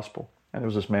share the gospel. And there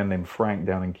was this man named Frank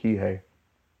down in Kihei,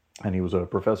 and he was a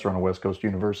professor on a West Coast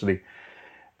university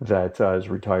that is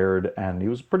retired, and he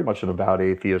was pretty much an avowed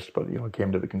atheist, but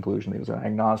came to the conclusion that he was an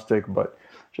agnostic, but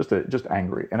just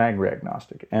angry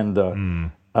agnostic.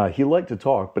 And he liked to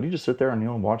talk, but he just sit there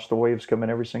and watch the waves come in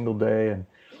every single day,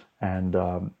 and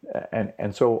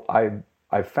so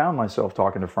I found myself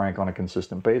talking to Frank on a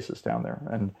consistent basis down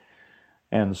there,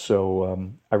 and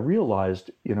so I realized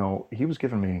he was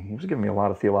giving me a lot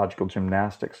of theological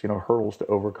gymnastics, hurdles to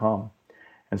overcome.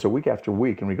 And so week after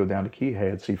week, and we go down to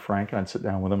Kihei, I'd see Frank, and I'd sit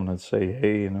down with him, and I'd say,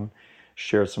 hey,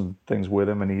 share some things with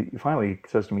him. And he finally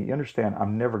says to me, you understand,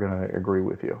 I'm never going to agree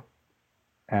with you.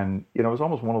 And, it was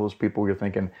almost one of those people where you're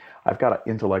thinking, I've got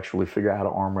to intellectually figure out how to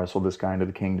arm wrestle this guy into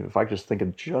the kingdom. If I just think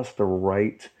of just the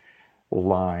right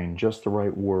line, just the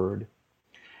right word.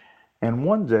 And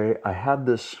one day I had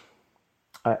this,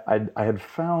 I had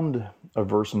found a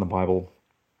verse in the Bible,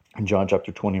 in John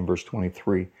chapter 20 and verse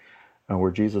 23,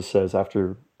 where Jesus says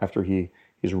after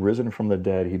he's risen from the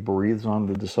dead, he breathes on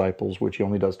the disciples, which he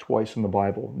only does twice in the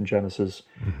Bible, in Genesis,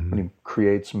 when he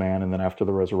creates man, and then after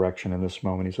the resurrection in this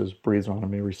moment, he says, breathes on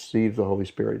him, he receives the Holy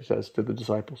Spirit, he says to the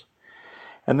disciples.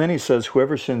 And then he says,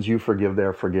 whoever sins you forgive, they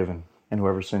are forgiven, and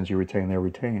whoever sins you retain, they are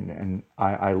retained. And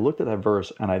I looked at that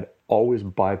verse, and I'd always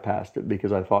bypassed it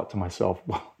because I thought to myself,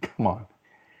 well, come on,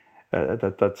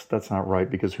 that's not right,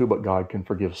 because who but God can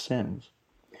forgive sins?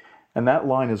 And that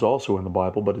line is also in the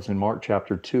Bible, but it's in Mark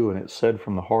chapter 2, and it's said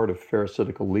from the heart of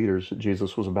Pharisaical leaders that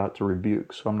Jesus was about to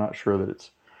rebuke. So I'm not sure that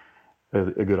it's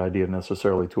a good idea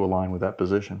necessarily to align with that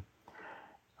position,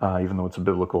 even though it's a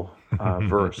biblical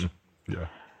verse. Yeah.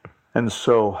 And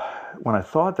so when I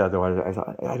thought that, though, I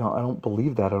thought, I don't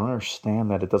believe that. I don't understand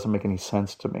that. It doesn't make any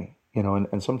sense to me.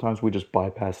 And sometimes we just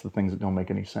bypass the things that don't make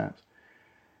any sense.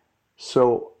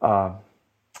 So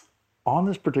on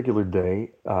this particular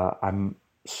day, I'm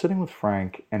sitting with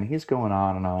Frank, and he's going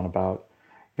on and on about,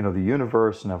 the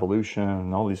universe and evolution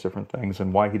and all these different things,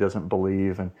 and why he doesn't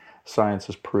believe, and science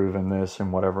has proven this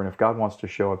and whatever. And if God wants to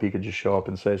show up, he could just show up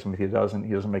and say something. He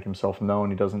doesn't make himself known.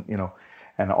 He doesn't,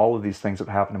 and all of these things have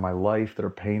happened in my life that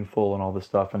are painful and all this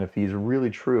stuff. And if he's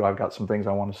really true, I've got some things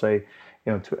I want to say,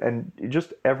 and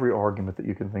just every argument that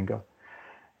you can think of.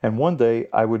 And one day,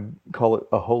 I would call it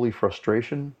a holy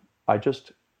frustration. I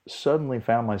just suddenly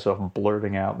found myself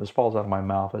blurting out, and this falls out of my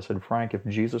mouth. I said, Frank, if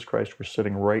Jesus Christ were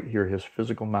sitting right here, his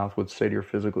physical mouth would say to your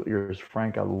physical ears,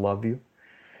 Frank, I love you,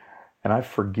 and I've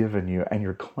forgiven you, and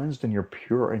you're cleansed and you're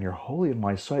pure and you're holy in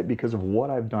my sight because of what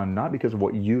I've done, not because of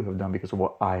what you have done, because of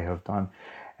what I have done.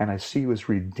 And I see you as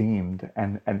redeemed.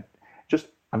 And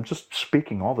I'm just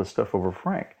speaking all this stuff over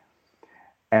Frank.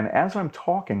 And as I'm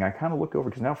talking, I kind of look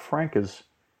over, because now Frank is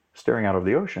staring out over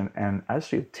the ocean, and I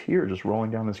see a tear just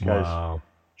rolling down this guy's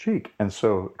cheek. And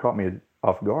so it caught me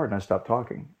off guard, and I stopped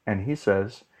talking. And he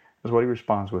says, this is what he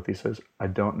responds with. He says, I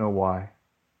don't know why,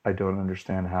 I don't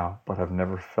understand how, but I've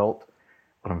never felt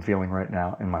what I'm feeling right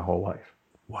now in my whole life.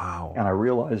 Wow. And I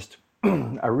realized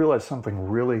something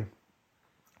really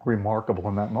remarkable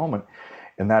in that moment.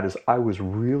 And that is, I was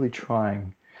really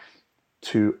trying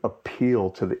to appeal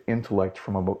to the intellect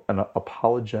from an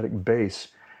apologetic base,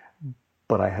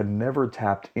 but I had never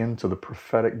tapped into the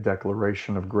prophetic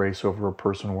declaration of grace over a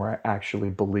person where I actually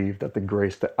believed that the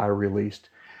grace that I released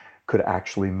could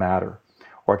actually matter.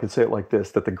 Or I could say it like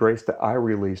this, that the grace that I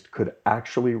released could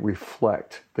actually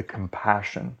reflect the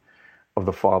compassion of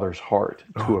the Father's heart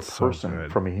to a person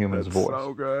from a human's voice.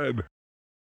 So good.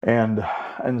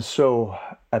 And so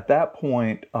at that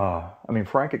point,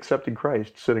 Frank accepted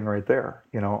Christ sitting right there,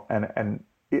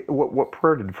 what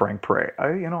prayer did Frank pray?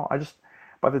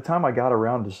 By the time I got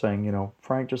around to saying,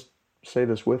 Frank, just say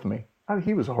this with me,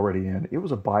 he was already in. It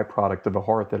was a byproduct of a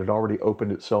heart that had already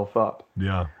opened itself up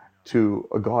to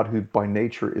a God who by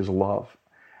nature is love,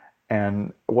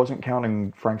 and wasn't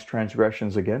counting Frank's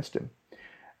transgressions against him.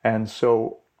 And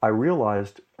so I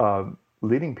realized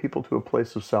leading people to a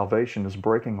place of salvation is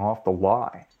breaking off the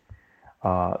lie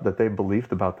that they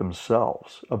believed about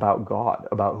themselves, about God,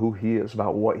 about who he is,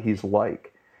 about what he's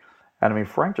like. And I mean,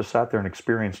 Frank just sat there and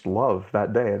experienced love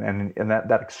that day. And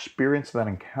that experience, that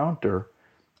encounter,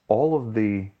 all of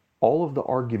the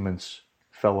arguments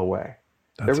fell away.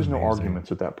 There was no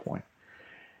arguments at that point.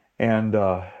 And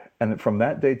from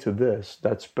that day to this,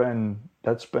 that's been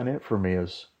it for me,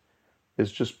 is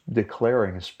just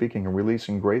declaring and speaking and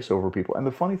releasing grace over people. And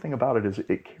the funny thing about it is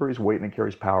it carries weight and it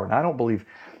carries power. And I don't believe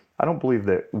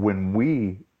that when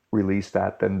we release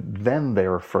that, then they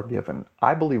are forgiven.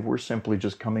 I believe we're simply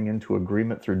just coming into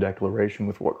agreement through declaration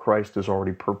with what Christ has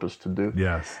already purposed to do.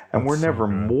 Yes. And we're never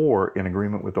more in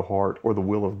agreement with the heart or the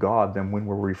will of God than when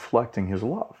we're reflecting his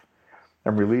love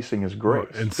and releasing his grace.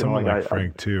 Well, and someone like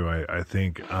Frank too, I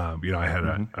think, I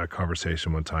had a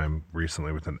conversation one time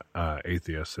recently with an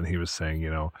atheist, and he was saying,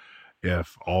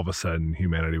 if all of a sudden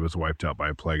humanity was wiped out by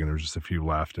a plague and there was just a few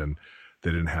left and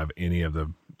they didn't have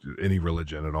any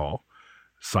religion at all,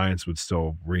 science would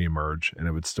still reemerge and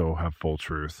it would still have full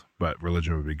truth, but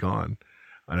religion would be gone.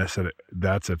 And I said,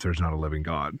 that's if there's not a living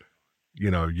God.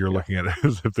 You're looking at it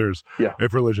as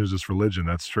if religion is just religion,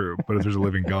 that's true. But if there's a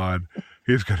living God,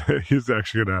 he's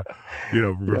actually gonna,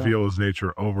 reveal his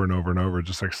nature over and over and over,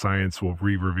 just like science will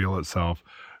re-reveal itself.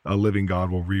 A living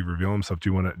God will re-reveal himself. Do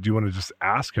you want to just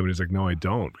ask him? And he's like, no, I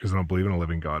don't, because I don't believe in a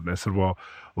living God. And I said, well,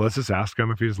 let's just ask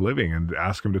him if he's living and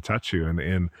ask him to touch you.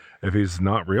 And if he's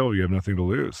not real, you have nothing to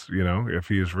lose. If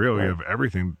he is real, you have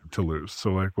everything to lose.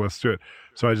 So let's do it.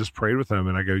 So I just prayed with him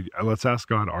and I go, let's ask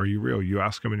God, are you real? You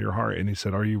ask him in your heart. And he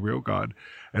said, are you real, God?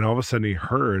 And all of a sudden he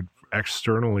heard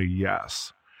externally,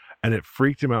 yes. And it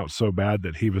freaked him out so bad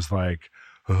that he was like,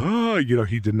 oh,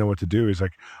 he didn't know what to do. He's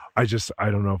like, I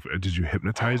don't know did you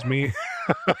hypnotize me?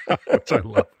 Which I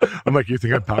love. I'm like, you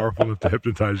think I'm powerful enough to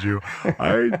hypnotize you?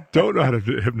 I don't know how to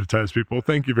hypnotize people.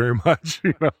 Thank you very much.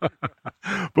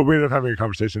 But we ended up having a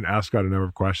conversation, asked God a number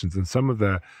of questions, and some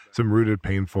rooted,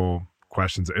 painful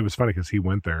questions. It was funny because he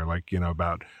went there,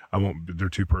 about, they're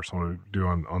too personal to do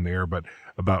on the air, but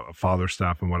about father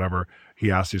stuff and whatever. He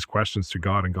asked these questions to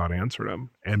God and God answered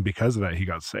him. And because of that, he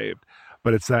got saved.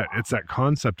 But it's that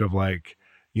concept of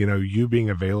you being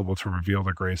available to reveal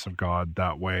the grace of God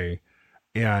that way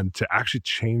and to actually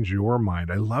change your mind.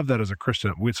 I love that as a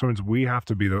Christian. Sometimes we have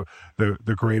to be the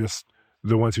greatest,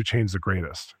 the ones who change the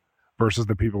greatest versus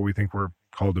the people we think we're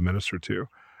called to minister to.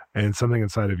 And something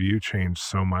inside of you changed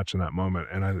so much in that moment.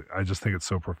 And I just think it's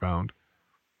so profound.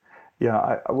 Yeah,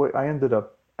 I ended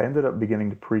up beginning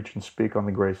to preach and speak on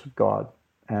the grace of God.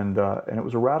 And it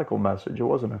was a radical message. It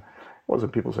wasn't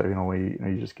people say,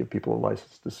 you just give people a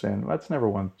license to sin. That's never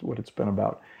what it's been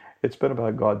about. It's been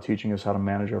about God teaching us how to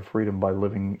manage our freedom by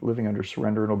living under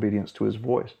surrender and obedience to his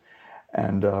voice.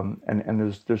 And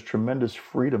there's tremendous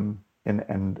freedom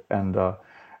and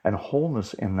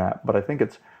wholeness in that. But I think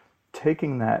it's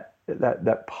taking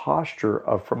that posture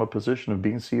of from a position of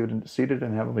being seated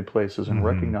in heavenly places and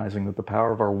recognizing that the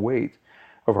power of our weight,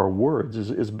 of our words,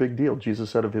 is a big deal.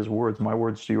 Jesus said of his words, my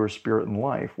words to you are spirit and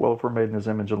life. Well, if we're made in his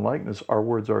image and likeness, our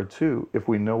words are too, if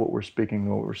we know what we're speaking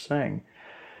and what we're saying.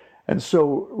 And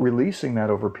so releasing that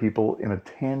over people in a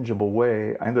tangible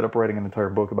way, I ended up writing an entire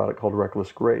book about it called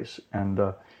Reckless Grace. And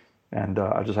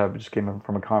I just came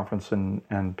from a conference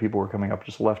and people were coming up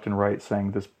just left and right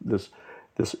saying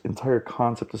this entire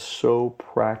concept is so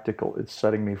practical. It's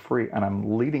setting me free. And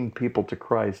I'm leading people to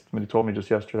Christ. I mean, he told me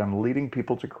just yesterday, I'm leading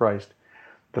people to Christ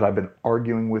that I've been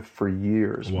arguing with for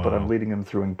years, but I'm leading them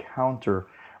through encounter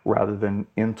rather than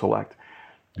intellect.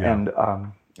 Yeah. And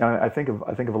I think of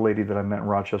a lady that I met in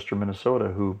Rochester, Minnesota,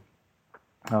 who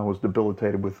was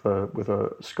debilitated with a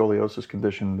scoliosis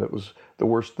condition that was the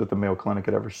worst that the Mayo Clinic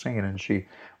had ever seen. And she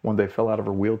one day fell out of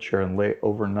her wheelchair and lay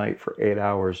overnight for 8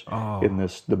 hours in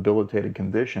this debilitated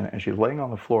condition. And she's laying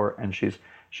on the floor and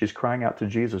she's crying out to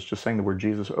Jesus, just saying the word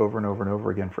Jesus over and over and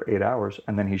over again for 8 hours.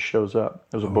 And then he shows up.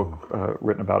 There's a book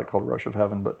written about it called Rush of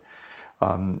Heaven, but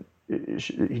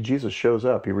Jesus shows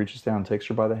up. He reaches down, takes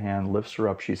her by the hand, lifts her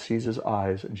up. She sees his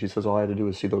eyes, and she says, all I had to do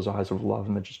was see those eyes of love,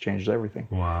 and that just changes everything.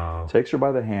 Wow. Takes her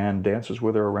by the hand, dances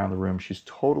with her around the room. She's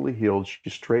totally healed. She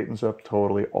straightens up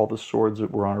totally. All the sores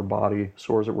that were on her body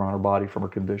from her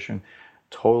condition,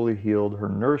 totally healed. Her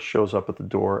nurse shows up at the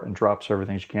door and drops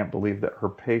everything. She can't believe that her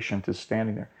patient is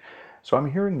standing there. So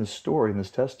I'm hearing this story and this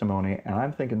testimony, and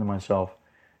I'm thinking to myself,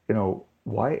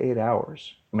 why 8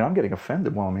 hours? I mean, I'm getting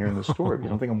offended while I'm hearing this story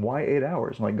because I'm thinking, why 8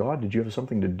 hours? I'm like, God, did you have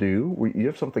something to do? You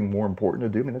have something more important to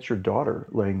do? I mean, that's your daughter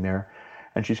laying there,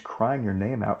 and she's crying your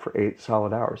name out for 8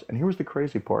 solid hours. And here was the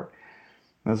crazy part.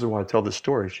 And this is why I tell this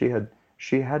story. She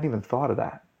hadn't even thought of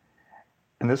that.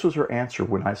 And this was her answer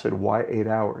when I said, why 8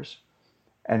 hours?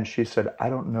 And she said,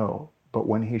 I don't know, but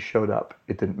when he showed up,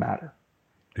 it didn't matter.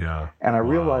 Yeah. And I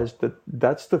realized that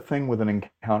that's the thing with an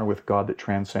encounter with God that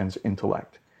transcends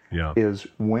intellect. Yeah. Is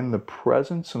when the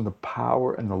presence and the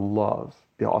power and the love,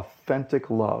 the authentic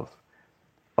love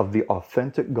of the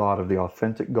authentic God, of the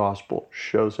authentic gospel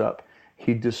shows up,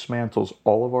 he dismantles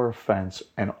all of our offense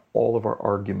and all of our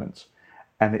arguments.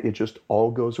 And it just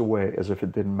all goes away as if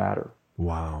it didn't matter.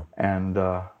 Wow. And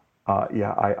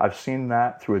I've seen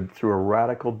that through a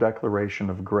radical declaration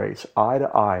of grace, eye to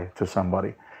eye to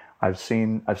somebody. I've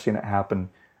seen it happen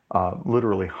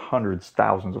literally hundreds,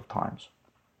 thousands of times.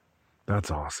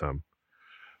 That's awesome.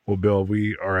 Well, Bill,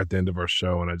 we are at the end of our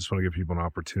show, and I just want to give people an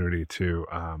opportunity to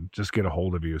just get a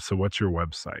hold of you. So what's your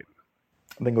website?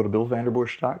 Then go to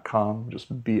billvanderbush.com,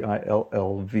 just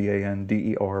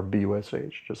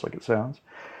BILLVANDERBUSH, just like it sounds.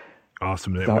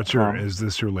 Awesome. Is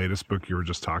this your latest book you were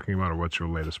just talking about, or what's your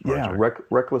latest project? Yeah,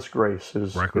 Reckless Grace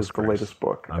is the latest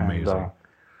book. Amazing. And,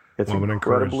 it's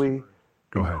incredibly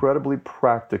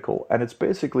practical. And it's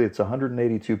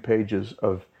 182 pages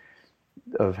of,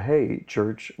 hey,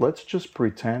 church, let's just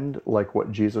pretend like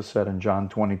what Jesus said in John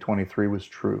 20:23 was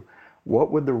true.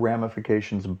 What would the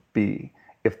ramifications be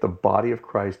if the body of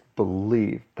Christ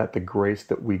believed that the grace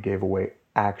that we gave away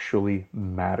actually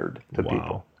mattered to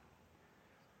people?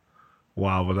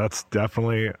 Wow, well, that's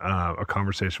definitely a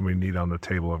conversation we need on the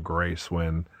table of grace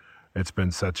when it's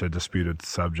been such a disputed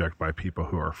subject by people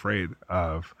who are afraid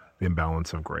of the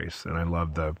imbalance of grace. And I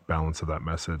love the balance of that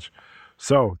message.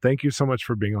 So thank you so much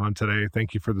for being on today.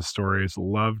 Thank you for the stories.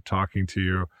 Love talking to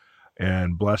you,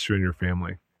 and bless you and your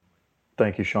family.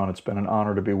 Thank you, Shawn. It's been an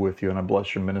honor to be with you, and I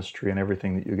bless your ministry and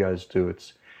everything that you guys do.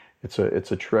 It's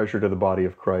a treasure to the body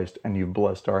of Christ, and you've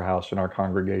blessed our house and our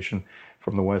congregation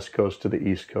from the West Coast to the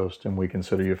East Coast, and we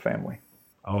consider you family.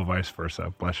 Oh, vice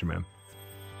versa. Bless you, man.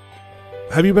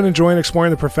 Have you been enjoying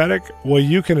exploring the prophetic? Well,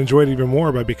 you can enjoy it even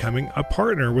more by becoming a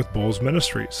partner with Bolz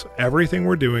Ministries. Everything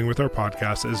we're doing with our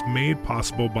podcast is made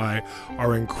possible by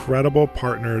our incredible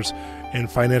partners and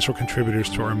financial contributors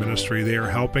to our ministry. They are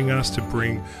helping us to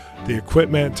bring the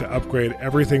equipment, to upgrade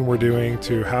everything we're doing,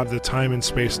 to have the time and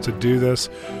space to do this.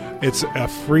 It's a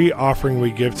free offering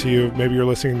we give to you. Maybe you're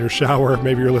listening in your shower,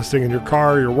 maybe you're listening in your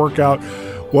car, your workout.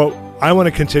 Well, I want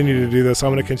to continue to do this. I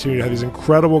want to continue to have these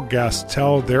incredible guests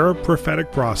tell their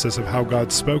prophetic process of how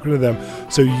God's spoken to them,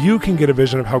 so you can get a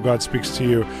vision of how God speaks to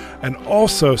you, and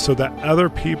also so that other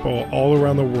people all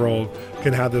around the world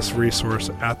can have this resource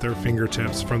at their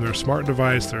fingertips from their smart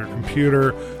device, their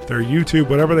computer, their YouTube,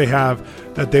 whatever they have,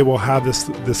 that they will have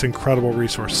this incredible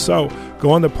resource. So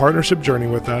go on the partnership journey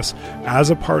with us.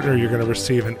 As a partner, you're going to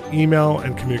receive an email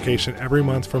and communication every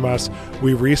month from us.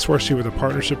 We resource you with a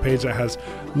partnership page that has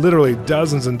literally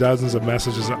dozens and dozens of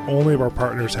messages that only of our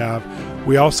partners have.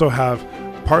 We also have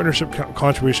partnership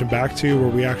contribution back to you, where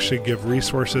we actually give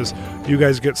resources. You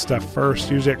guys get stuff first.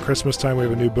 Usually at Christmas time, we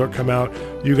have a new book come out.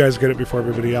 You guys get it before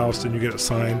everybody else, and you get it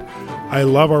signed. I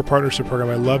love our partnership program.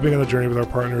 I love being on the journey with our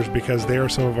partners, because they are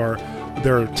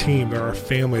they're a team, they're our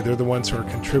family. They're the ones who are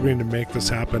contributing to make this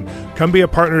happen. Come be a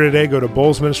partner today. Go to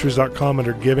bolzministries.com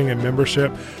under giving and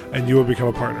membership, and you will become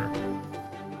a partner.